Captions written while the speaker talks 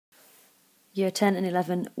Year 10 and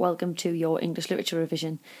 11, welcome to your English Literature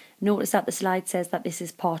revision. Notice that the slide says that this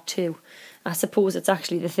is part 2. I suppose it's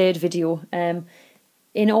actually the third video.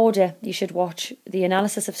 In order, you should watch the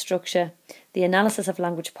analysis of structure, the analysis of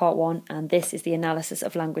language part 1, and this is the analysis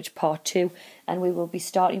of language part 2. And we will be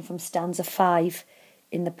starting from stanza 5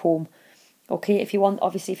 in the poem. Okay, if you want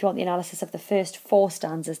the analysis of the first 4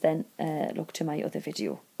 stanzas, then look to my other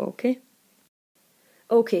video.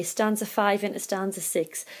 Okay, stanza 5 into stanza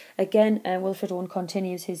 6. Again, Wilfred Owen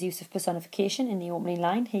continues his use of personification in the opening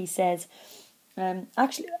line. He says,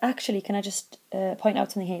 actually, can I just point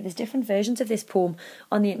out something here? There's different versions of this poem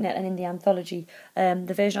on the internet and in the anthology.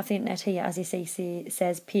 The version of the internet here, as you see,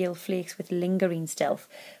 says pale flakes with lingering stealth.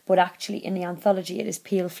 But actually, in the anthology, it is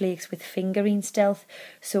pale flakes with fingering stealth.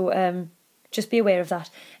 So, just be aware of that.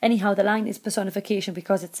 Anyhow, the line is personification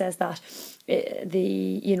because it says that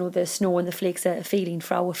the snow and the flakes are feeling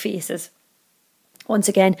for our faces. Once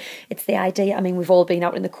again, it's the idea. I mean, we've all been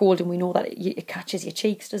out in the cold and we know that it catches your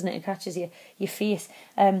cheeks, doesn't it? It catches your face.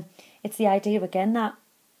 It's the idea again that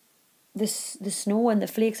the snow and the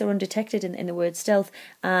flakes are undetected in the word stealth,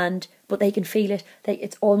 but they can feel it.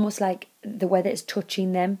 It's almost like the weather is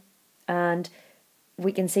touching them, and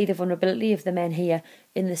we can see the vulnerability of the men here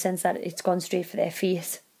in the sense that it's gone straight for their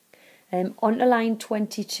face. On to line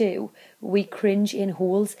 22, we cringe in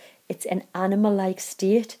holes. It's an animal-like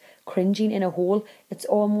state, cringing in a hole. It's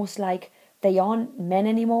almost like they aren't men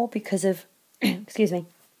anymore because of,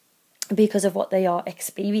 because of what they are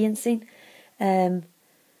experiencing.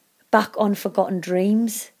 Back on forgotten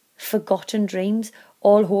dreams,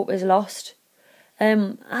 all hope is lost.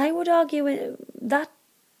 I would argue that,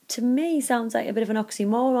 to me, sounds like a bit of an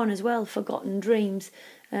oxymoron as well, forgotten dreams.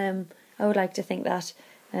 I would like to think that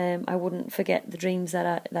I wouldn't forget the dreams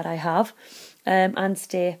that I have, and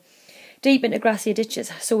stay deep into grassy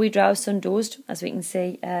ditches. So we drowsed, sun dozed, as we can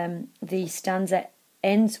see. The stanza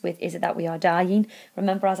ends with, is it that we are dying?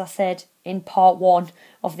 Remember, as I said in part 1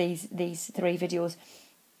 of these 3 videos,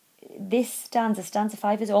 this stanza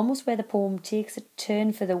 5, is almost where the poem takes a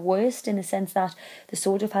turn for the worst, in the sense that the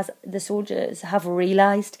soldiers have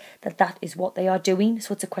realised that is what they are doing.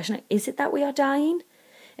 So it's a question of, is it that we are dying?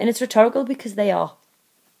 And it's rhetorical because they are.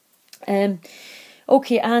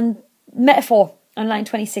 Okay, and metaphor on line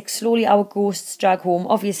 26, slowly our ghosts drag home.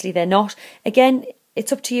 Obviously they're not. Again,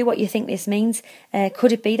 it's up to you what you think this means.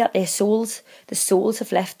 Could it be that the souls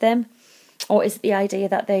have left them? Or is it the idea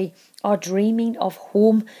that they are dreaming of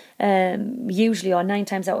home? Usually, or 9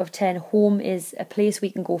 times out of 10, home is a place we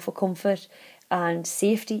can go for comfort and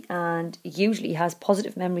safety, and usually has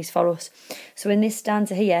positive memories for us. So in this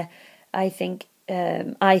stanza here, I think,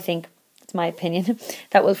 it's my opinion,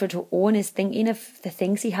 that Wilfred Owen is thinking of the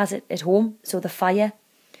things he has at home. So the fire,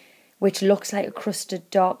 which looks like a crusted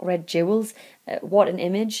dark red jewels. What an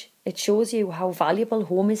image. It shows you how valuable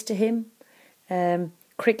home is to him.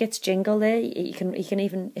 Crickets jingle there. He can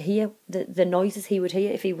even hear the noises he would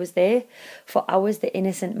hear if he was there. For hours the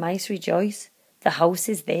innocent mice rejoice. The house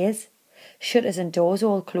is theirs. Shutters and doors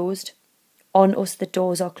all closed. On us the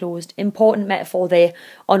doors are closed. Important metaphor there.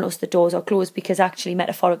 On us the doors are closed, because actually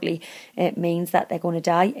metaphorically it means that they're going to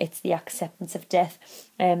die. It's the acceptance of death.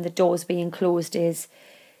 The doors being closed is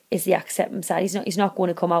the acceptance that he's not going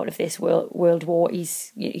to come out of this world war.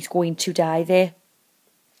 He's going to die there.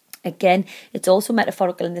 Again, it's also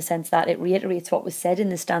metaphorical in the sense that it reiterates what was said in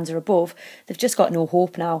the stanza above. They've just got no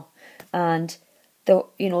hope now, and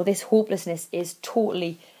this hopelessness is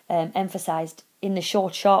totally emphasised in the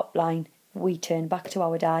short, sharp line. We turn back to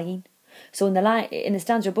our dying. So in the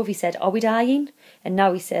stanza above, he said, "Are we dying?" And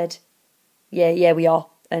now he said, "Yeah, we are,"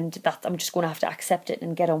 and that I'm just going to have to accept it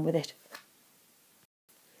and get on with it.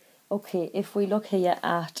 Okay, if we look here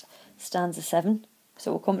at stanza 7,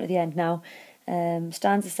 so we'll come to the end now.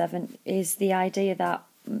 Stanza 7 is the idea that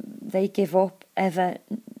they give up ever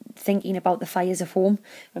thinking about the fires of home.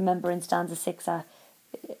 Remember in stanza 6,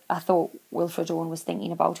 I thought Wilfred Owen was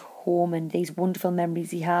thinking about home and these wonderful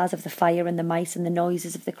memories he has of the fire and the mice and the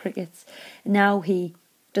noises of the crickets. Now he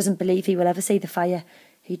doesn't believe he will ever see the fire.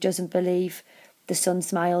 He doesn't believe the sun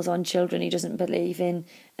smiles on children. He doesn't believe in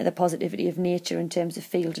the positivity of nature in terms of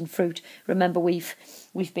field and fruit. Remember, we've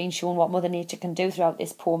been shown what Mother Nature can do throughout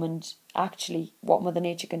this poem, and actually what Mother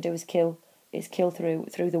Nature can do is kill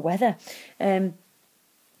through the weather.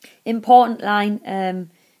 Important line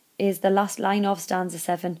is the last line of stanza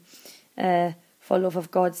 7. For love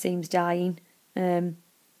of God seems dying.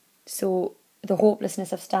 So the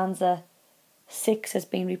hopelessness of stanza 6 has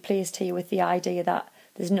been replaced here with the idea that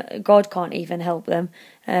God can't even help them.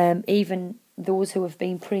 Even those who have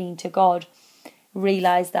been praying to God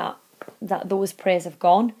realise that those prayers have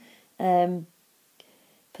gone.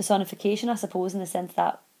 personification, I suppose, in the sense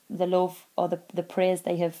that the love or the praise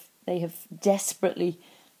they have desperately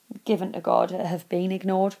given to God have been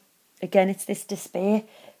ignored. Again, it's this despair,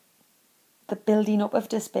 the building up of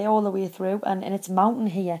despair all the way through, and it's mounting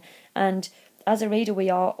here. And as a reader, we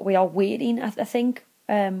are waiting, I think,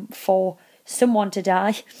 for someone to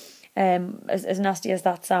die, as nasty as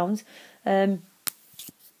that sounds. And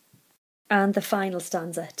the final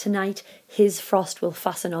stanza, tonight his frost will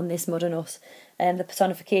fasten on this mud and us. The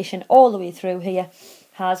personification all the way through here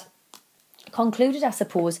has concluded, I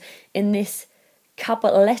suppose, in this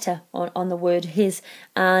capital letter on the word his.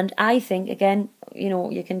 And I think, again,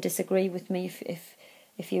 you can disagree with me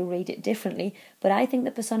if you read it differently, but I think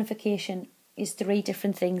the personification is three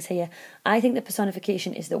different things here. I think the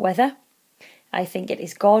personification is the weather, I think it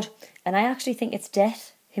is God, and I actually think it's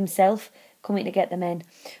Death himself coming to get the men.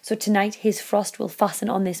 So tonight his frost will fasten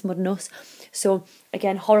on this mud and us. So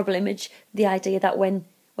again, horrible image, the idea that when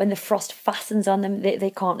the frost fastens on them,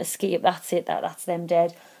 they can't escape. That's it, that's them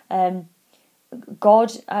dead.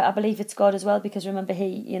 God, I believe it's God as well, because remember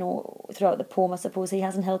he, throughout the poem, I suppose he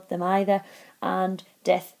hasn't helped them either, and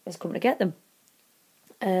death has come to get them.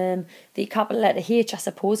 The capital letter H, I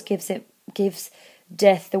suppose, gives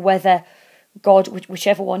death, the weather, God,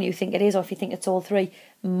 whichever one you think it is, or if you think it's all three,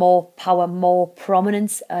 more power, more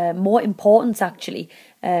prominence, more importance actually.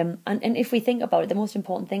 And if we think about it, the most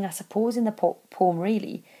important thing, I suppose, in the poem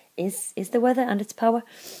really is the weather and its power.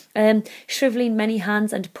 Shrivelling many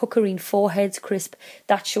hands and puckering foreheads crisp,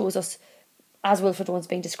 that shows us, as Wilfred Owen's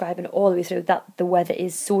been describing all the way through, that the weather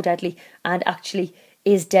is so deadly and actually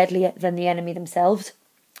is deadlier than the enemy themselves.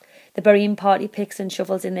 The burying party picks and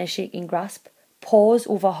shovels in their shaking grasp. Pause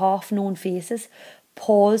over half-known faces.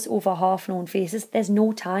 Pause over half-known faces. There's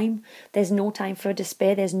no time. There's no time for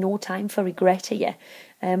despair. There's no time for regret here.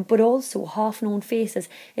 But also half-known faces.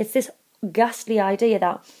 It's this ghastly idea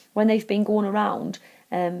that when they've been going around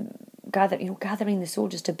gathering the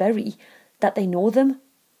soldiers to bury, that they know them.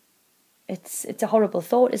 It's a horrible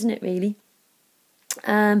thought, isn't it, really?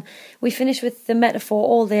 We finish with the metaphor,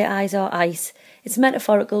 all their eyes are ice. It's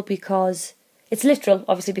metaphorical because it's literal,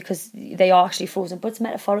 obviously, because they are actually frozen, but it's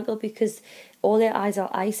metaphorical because all their eyes are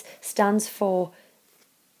ice stands for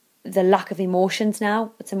the lack of emotions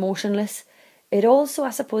now. It's emotionless. It also, I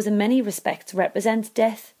suppose, in many respects represents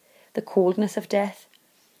death, the coldness of death,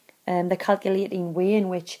 the calculating way in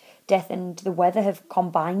which death and the weather have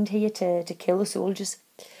combined here to kill the soldiers.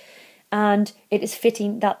 And it is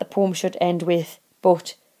fitting that the poem should end with,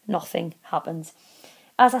 but nothing happens.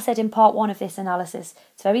 As I said in part one of this analysis,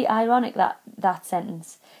 it's very ironic that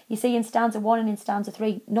sentence. You see, in stanza 1 and in stanza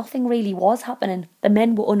 3, nothing really was happening. The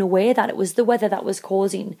men were unaware that it was the weather that was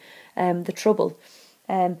causing the trouble.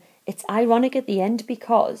 It's ironic at the end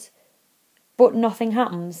because, but nothing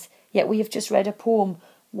happens, yet we have just read a poem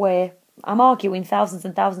where I'm arguing thousands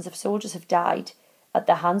and thousands of soldiers have died at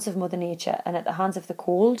the hands of Mother Nature and at the hands of the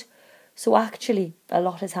cold. So actually, a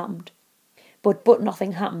lot has happened. But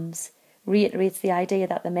nothing happens reiterates the idea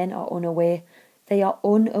that the men are unaware. They are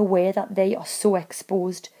unaware that they are so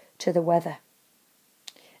exposed to the weather.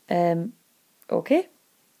 Okay.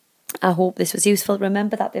 I hope this was useful.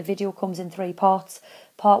 Remember that the video comes in 3 parts.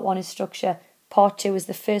 Part 1 is structure. Part 2 is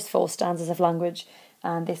the first 4 stanzas of language.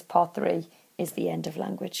 And this part 3 is the end of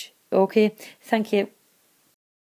language. Okay. Thank you.